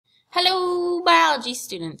biology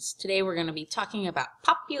students, today we're going to be talking about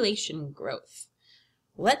population growth.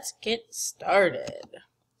 Let's get started.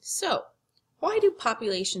 So, why do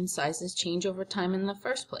population sizes change over time in the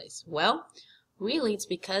first place? Well, really it's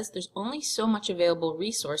because there's only so much available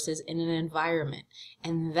resources in an environment,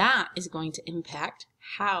 and that is going to impact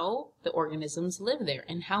how the organisms live there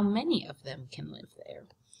and how many of them can live there.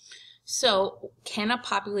 So, can a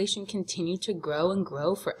population continue to grow and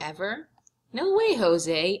grow forever? No way,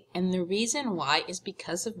 Jose, and the reason why is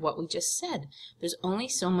because of what we just said. There's only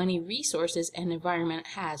so many resources an environment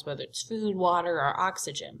has, whether it's food, water, or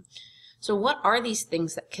oxygen. So what are these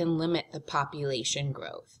things that can limit the population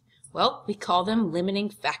growth? Well, we call them limiting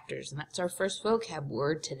factors, and that's our first vocab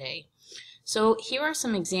word today. So here are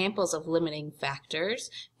some examples of limiting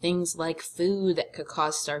factors, things like food that could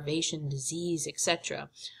cause starvation, disease, etc.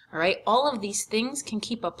 All right, all of these things can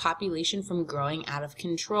keep a population from growing out of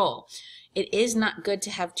control. It is not good to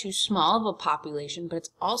have too small of a population, but it's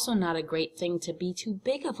also not a great thing to be too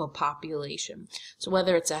big of a population. So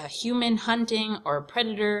whether it's a human hunting or a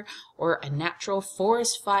predator or a natural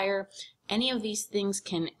forest fire, any of these things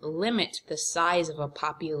can limit the size of a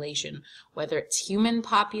population, whether it's human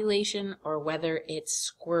population or whether it's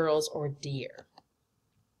squirrels or deer.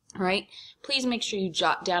 All right, please make sure you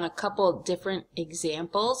jot down a couple different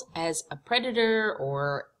examples as a predator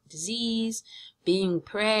or disease, being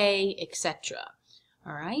prey, etc.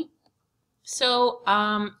 All right, so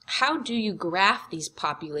how do you graph these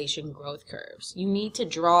population growth curves? You need to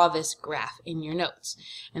draw this graph in your notes,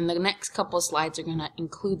 and the next couple slides are going to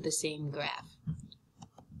include the same graph.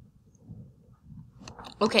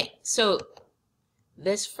 Okay, so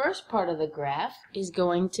this first part of the graph is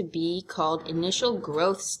going to be called initial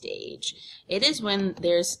growth stage. It is when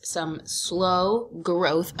there's some slow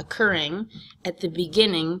growth occurring at the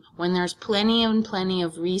beginning when there's plenty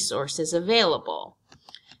of resources available.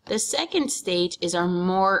 The second stage is our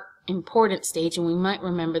more important stage, and we might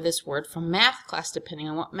remember this word from math class depending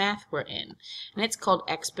on what math we're in, and it's called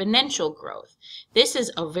exponential growth. This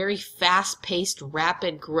is a very fast-paced,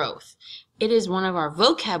 rapid growth. It is one of our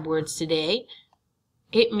vocab words today.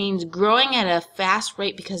 It means growing at a fast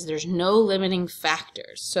rate because there's no limiting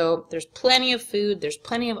factors. So there's plenty of food, there's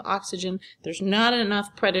plenty of oxygen, there's not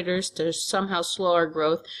enough predators to somehow slow our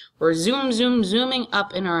growth. We're zooming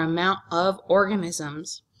up in our amount of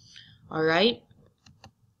organisms. All right?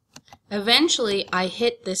 Eventually, I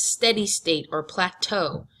hit this steady state or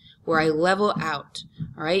plateau where I level out.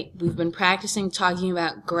 All right? We've been practicing talking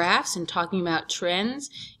about graphs and talking about trends,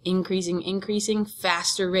 increasing,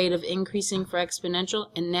 faster rate of increasing for exponential,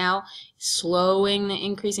 and now slowing the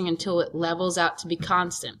increasing until it levels out to be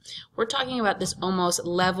constant. We're talking about this almost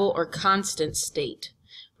level or constant state,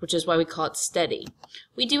 which is why we call it steady.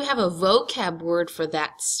 We do have a vocab word for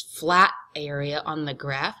that flat area on the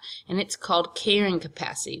graph, and it's called carrying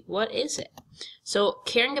capacity. What is it? So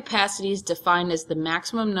carrying capacity is defined as the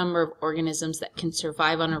maximum number of organisms that can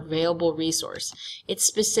survive on a available resource. It's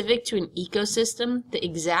specific to an ecosystem, the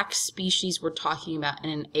exact species we're talking about in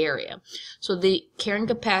an area. So the carrying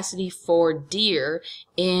capacity for deer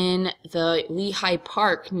in the Lehigh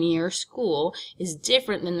Park near school is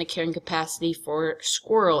different than the carrying capacity for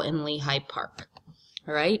squirrel in Lehigh Park.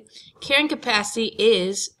 All right, carrying capacity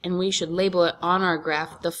is, and we should label it on our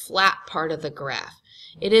graph, the flat part of the graph.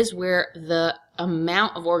 It is where the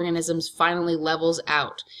amount of organisms finally levels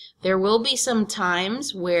out. There will be some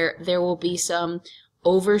times where there will be some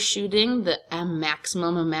overshooting the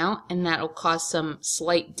maximum amount, and that will cause some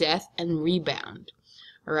slight death and rebound,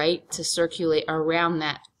 all right, to circulate around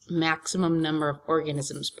that maximum number of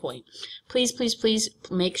organisms point. Please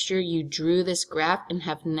make sure you drew this graph and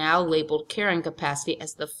have now labeled carrying capacity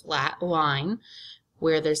as the flat line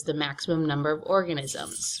where there's the maximum number of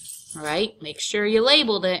organisms. All right, make sure you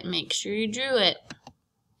labeled it, make sure you drew it.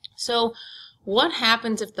 So what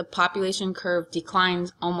happens if the population curve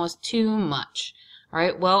declines almost too much? All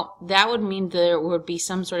right, well, that would mean there would be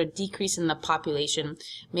some sort of decrease in the population.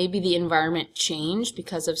 Maybe the environment changed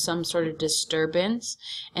because of some sort of disturbance,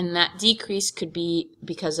 and that decrease could be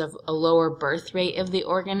because of a lower birth rate of the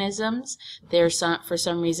organisms. They're for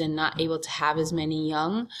some reason not able to have as many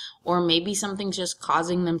young, or maybe something's just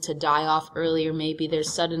causing them to die off earlier. Maybe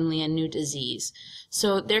there's suddenly a new disease.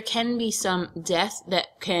 So there can be some death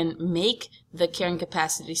that can make the carrying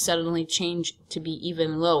capacity suddenly change to be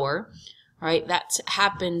even lower. Right, that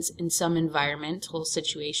happens in some environmental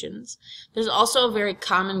situations. There's also a very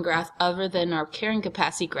common graph other than our carrying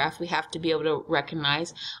capacity graph we have to be able to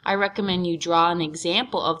recognize. I recommend you draw an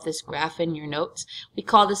example of this graph in your notes. We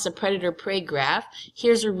call this a predator-prey graph.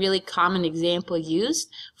 Here's a really common example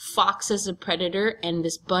used. Fox as a predator and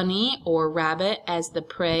this bunny or rabbit as the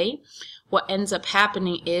prey. what ends up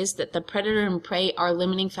happening is that the predator and prey are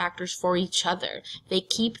limiting factors for each other. They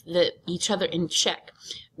keep each other in check.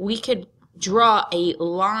 We could draw a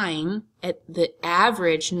line at the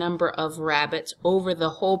average number of rabbits over the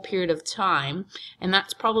whole period of time, and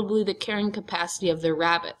that's probably the carrying capacity of the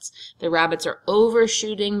rabbits. The rabbits are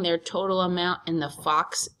overshooting their total amount, and the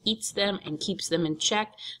fox eats them and keeps them in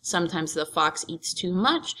check. Sometimes the fox eats too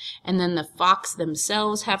much, and then the fox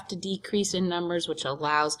themselves have to decrease in numbers, which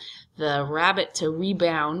allows the rabbit to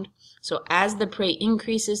rebound. So as the prey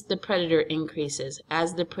increases, the predator increases.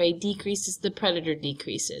 As the prey decreases, the predator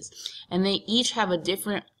decreases. And they each have a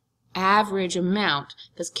different average amount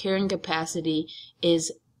because carrying capacity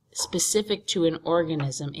is specific to an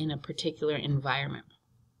organism in a particular environment.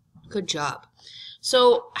 Good job.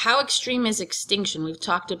 So how extreme is extinction? We've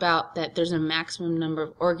talked about that there's a maximum number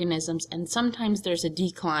of organisms and sometimes there's a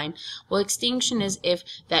decline. Well, extinction is if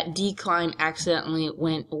that decline accidentally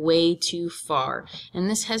went way too far. And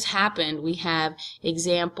this has happened. We have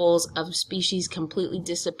examples of species completely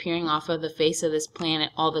disappearing off of the face of this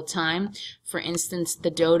planet all the time. For instance,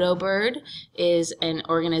 the dodo bird is an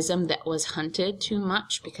organism that was hunted too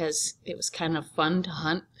much because it was kind of fun to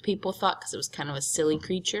hunt, people thought, because it was kind of a silly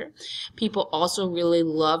creature. People also really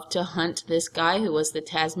loved to hunt this guy who was the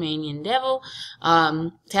Tasmanian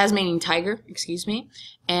tiger, excuse me,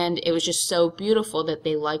 and it was just so beautiful that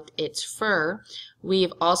they liked its fur.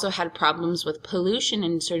 We've also had problems with pollution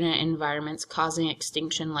in certain environments causing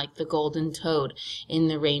extinction, like the golden toad in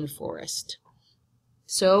the rainforest.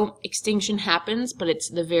 So extinction happens, but it's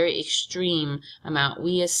the very extreme amount.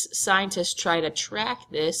 We as scientists try to track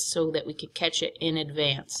this so that we could catch it in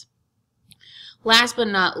advance. Last but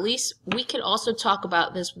not least, we could also talk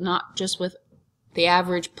about this not just with the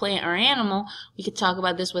average plant or animal, we could talk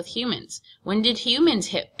about this with humans. When did humans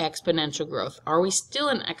hit exponential growth? Are we still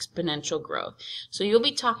in exponential growth? So you'll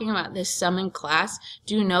be talking about this some in class.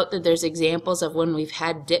 Do note that there's examples of when we've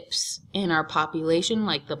had dips in our population,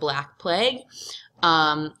 like the Black Plague.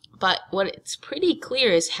 But what it's pretty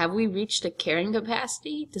clear is, have we reached a carrying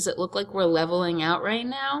capacity? Does it look like we're leveling out right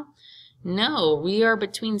now? No, we are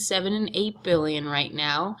between 7 and 8 billion right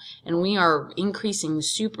now, and we are increasing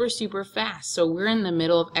super fast. So we're in the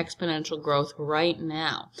middle of exponential growth right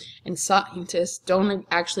now. And scientists don't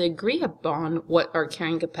actually agree upon what our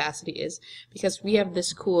carrying capacity is because we have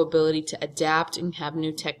this cool ability to adapt and have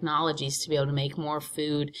new technologies to be able to make more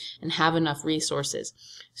food and have enough resources.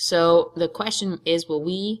 So the question is, will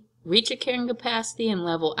we reach a carrying capacity and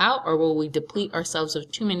level out, or will we deplete ourselves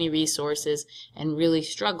of too many resources and really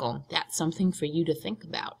struggle? That's something for you to think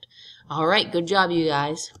about. All right, good job, you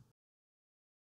guys.